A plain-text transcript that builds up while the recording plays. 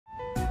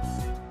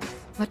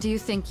What do you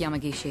think,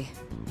 Yamagishi?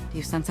 Do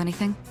you sense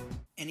anything?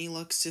 Any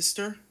luck,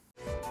 sister?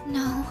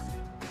 No.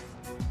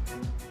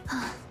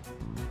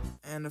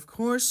 And of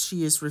course,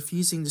 she is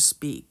refusing to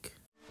speak.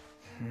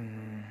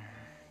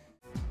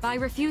 By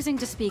refusing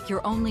to speak,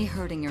 you're only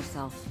hurting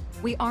yourself.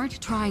 We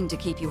aren't trying to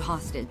keep you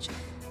hostage.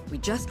 We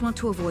just want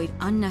to avoid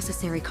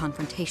unnecessary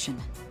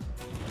confrontation.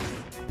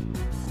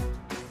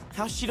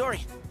 How's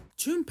Chidori?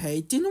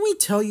 Junpei, didn't we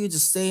tell you to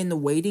stay in the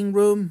waiting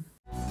room?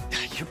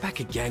 You're back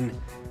again.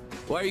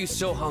 Why are you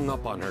so hung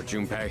up on her,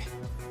 Junpei?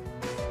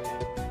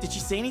 Did she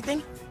say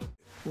anything?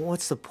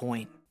 What's the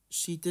point?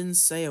 She didn't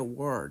say a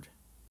word.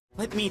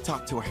 Let me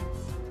talk to her.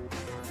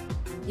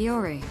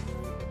 Iori,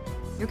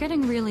 you're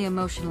getting really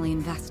emotionally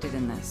invested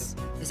in this.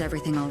 Is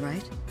everything all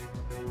right?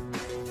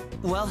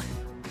 Well,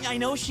 I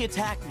know she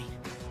attacked me.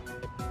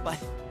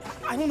 But,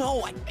 I don't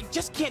know, I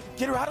just can't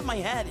get her out of my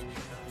head.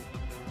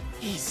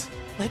 Please,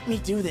 let me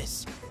do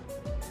this.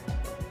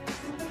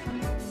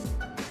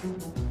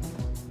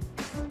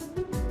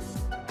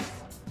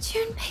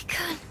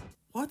 Junpei-kun.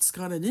 What's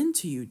gotten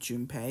into you,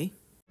 Junpei?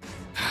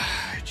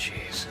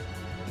 Jeez.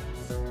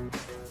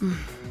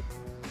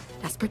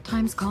 Desperate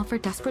times call for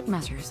desperate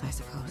measures, I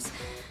suppose.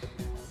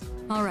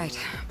 All right,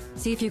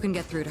 see if you can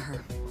get through to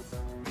her.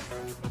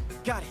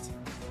 Got it.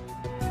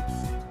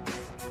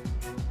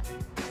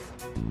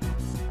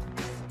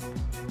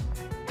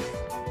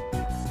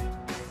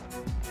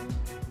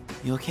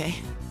 You okay?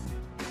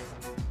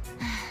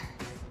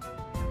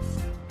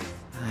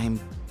 I'm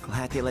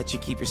glad they let you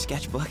keep your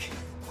sketchbook.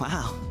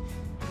 Wow,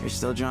 you're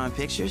still drawing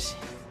pictures?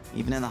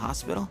 Even in the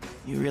hospital?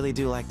 You really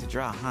do like to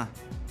draw, huh?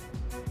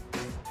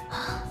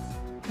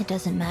 It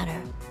doesn't matter.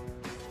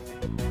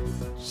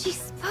 She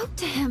spoke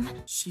to him.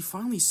 She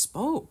finally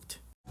spoke.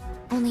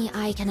 Only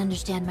I can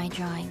understand my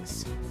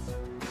drawings.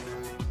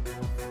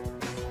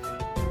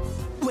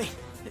 Wait,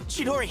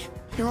 Chidori,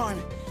 your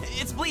arm,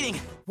 it's bleeding.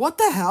 What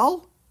the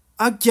hell?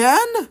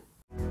 Again?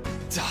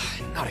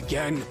 Not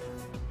again.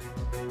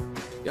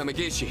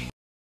 Yamagishi,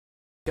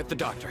 get the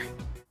doctor.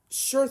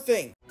 Sure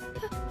thing.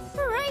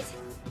 Right?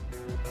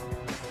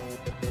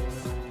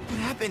 What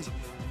happened?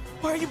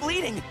 Why are you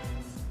bleeding?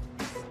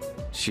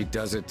 She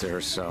does it to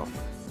herself.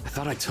 I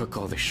thought I took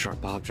all the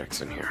sharp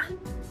objects in here.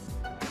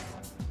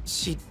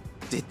 She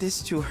did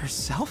this to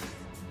herself?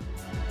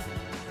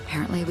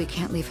 Apparently, we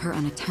can't leave her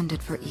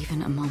unattended for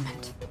even a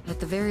moment. At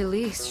the very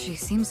least, she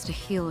seems to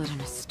heal at an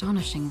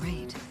astonishing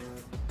rate.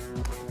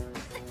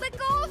 Let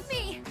go of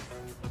me!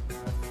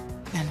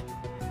 And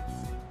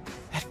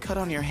that cut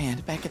on your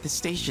hand back at the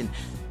station.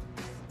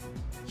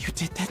 You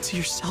did that to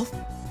yourself?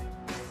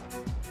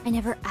 I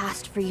never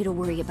asked for you to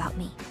worry about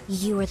me.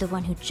 You are the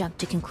one who jumped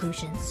to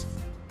conclusions.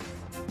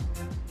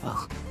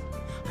 Well,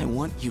 I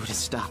want you to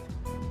stop.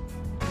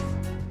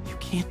 You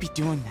can't be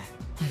doing that.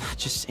 I'm not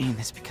just saying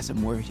this because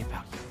I'm worried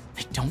about you.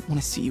 I don't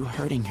want to see you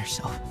hurting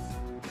yourself.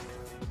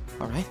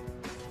 Alright?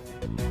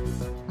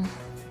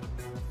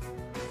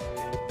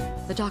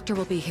 The doctor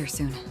will be here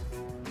soon.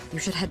 You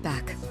should head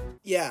back.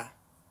 Yeah,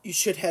 you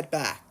should head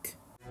back.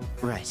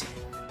 Right.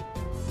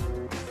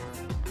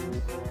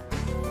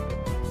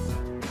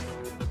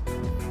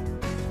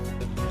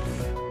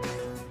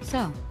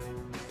 So,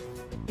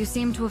 you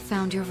seem to have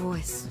found your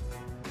voice.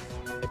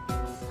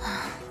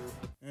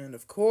 And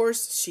of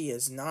course, she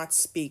is not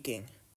speaking.